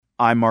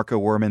I'm Marco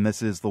Werman.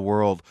 This is The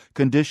World.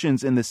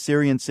 Conditions in the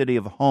Syrian city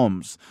of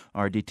Homs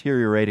are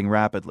deteriorating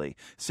rapidly.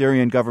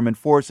 Syrian government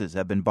forces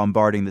have been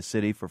bombarding the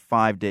city for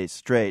 5 days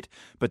straight.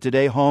 But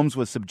today, Homs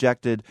was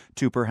subjected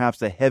to perhaps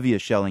the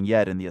heaviest shelling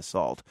yet in the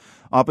assault.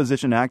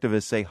 Opposition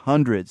activists say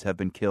hundreds have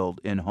been killed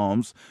in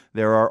Homs.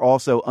 There are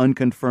also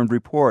unconfirmed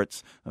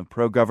reports of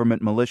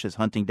pro-government militias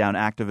hunting down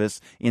activists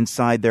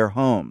inside their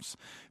homes.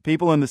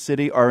 People in the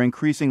city are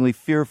increasingly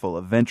fearful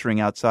of venturing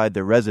outside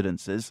their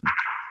residences.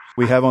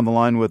 We have on the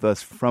line with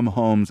us from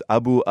Homs,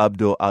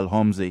 Abdo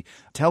Alhomsy.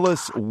 Tell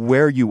us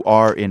where you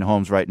are in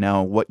Homs right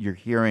now, what you're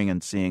hearing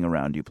and seeing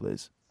around you,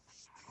 please.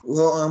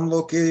 Well, I'm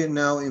located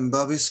now in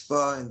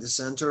Babispa, in the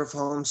center of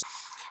Homs.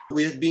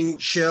 We have been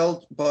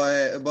shelled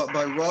by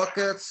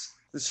rockets.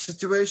 The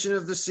situation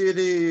of the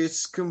city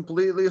is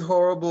completely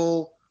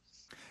horrible.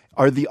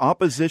 Are the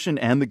opposition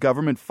and the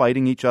government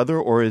fighting each other,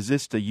 or is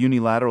this a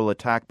unilateral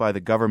attack by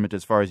the government,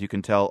 as far as you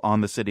can tell,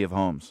 on the city of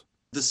Homs?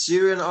 The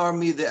Syrian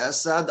army, the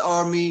Assad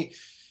army,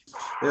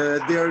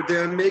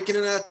 they're making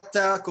an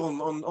attack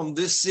on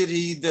this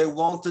city. They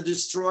want to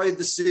destroy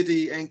the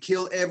city and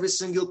kill every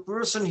single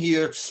person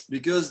here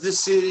because this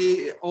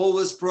city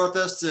always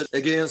protested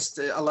against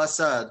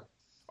al-Assad.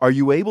 Are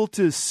you able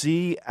to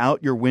see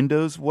out your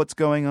windows what's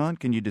going on?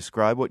 Can you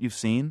describe what you've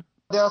seen?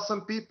 There are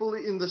some people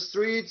in the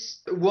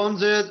streets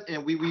wounded,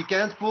 and we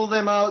can't pull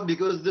them out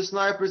because the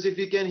snipers, if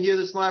you can hear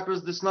the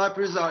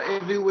snipers are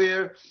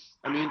everywhere.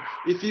 I mean,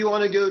 if you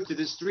want to go to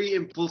the street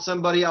and pull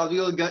somebody out,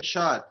 you'll get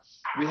shot.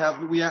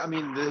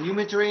 The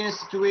humanitarian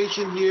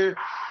situation here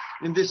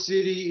in this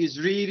city is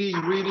really,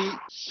 really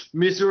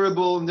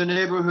miserable in the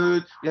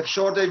neighborhood. We have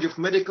shortage of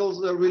medical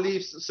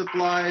relief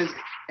supplies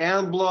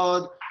and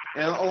blood,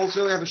 and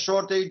also have a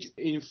shortage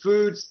in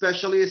food,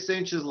 especially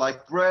essentials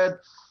like bread.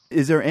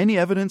 Is there any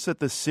evidence that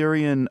the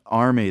Syrian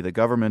army, the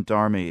government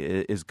army,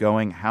 is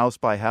going house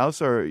by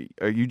house, or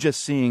are you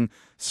just seeing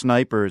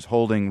snipers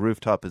holding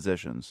rooftop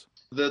positions?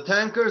 The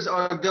tankers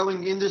are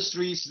going in the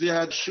streets. They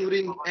are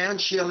shooting and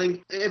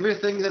shelling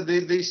everything that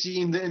they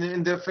see in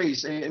their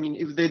face. I mean,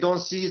 if they don't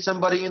see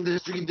somebody in the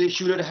street, they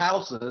shoot at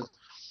houses.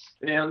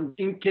 And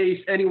in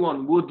case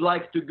anyone would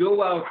like to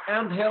go out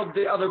and help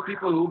the other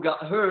people who got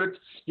hurt,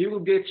 he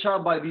will get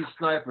shot by these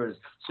snipers.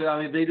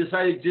 So, they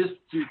decided just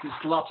to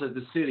slaughter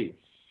the city.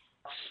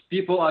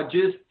 People are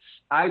just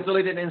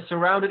isolated and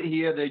surrounded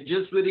here. They're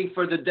just waiting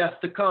for the death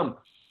to come.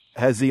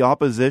 Has the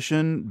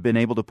opposition been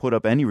able to put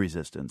up any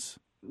resistance?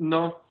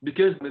 No,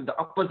 because the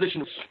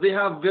opposition, they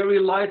have very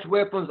light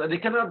weapons and they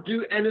cannot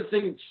do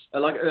anything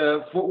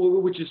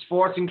which is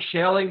forcing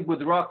shelling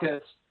with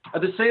rockets.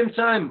 At the same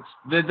time,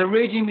 the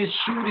regime is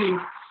shooting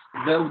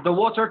the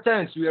water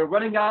tanks. We are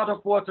running out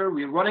of water.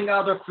 We are running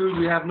out of food.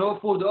 We have no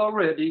food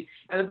already.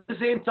 And at the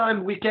same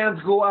time, we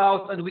can't go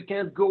out and we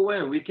can't go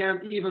in. We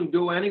can't even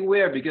go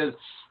anywhere because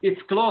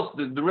it's closed.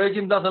 The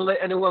regime doesn't let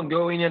anyone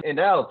go in and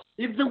out.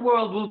 If the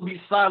world will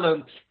be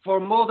silent for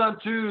more than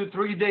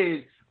 2-3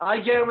 days, I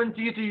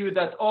guarantee to you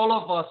that all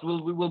of us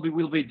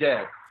will be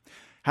dead.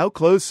 How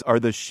close are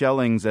the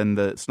shellings and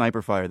the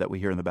sniper fire that we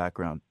hear in the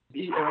background?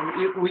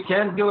 We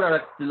can't go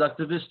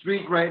to the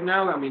street right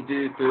now. I mean,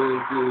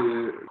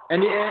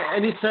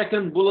 any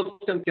second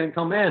bullets can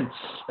come in.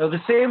 At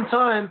the same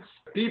time,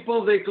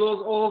 people, they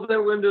close all of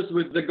their windows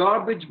with the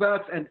garbage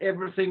bags and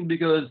everything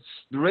because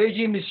the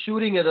regime is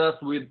shooting at us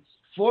with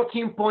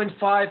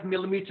 14.5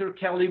 millimeter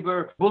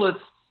caliber bullets,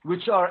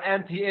 which are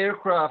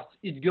anti-aircraft.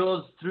 It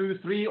goes through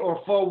 3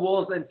 or 4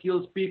 walls and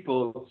kills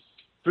people.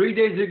 3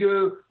 days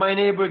ago, my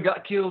neighbor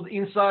got killed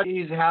inside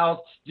his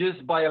house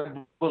just by a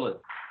bullet.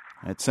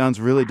 It sounds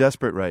really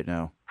desperate right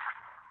now.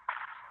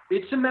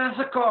 It's a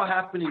massacre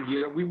happening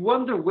here. We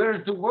wonder, where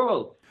is the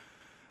world?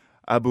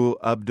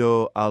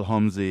 Abdo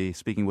Alhomsy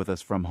speaking with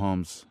us from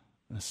Homs.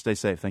 Stay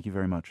safe. Thank you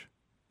very much.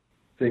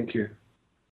 Thank you.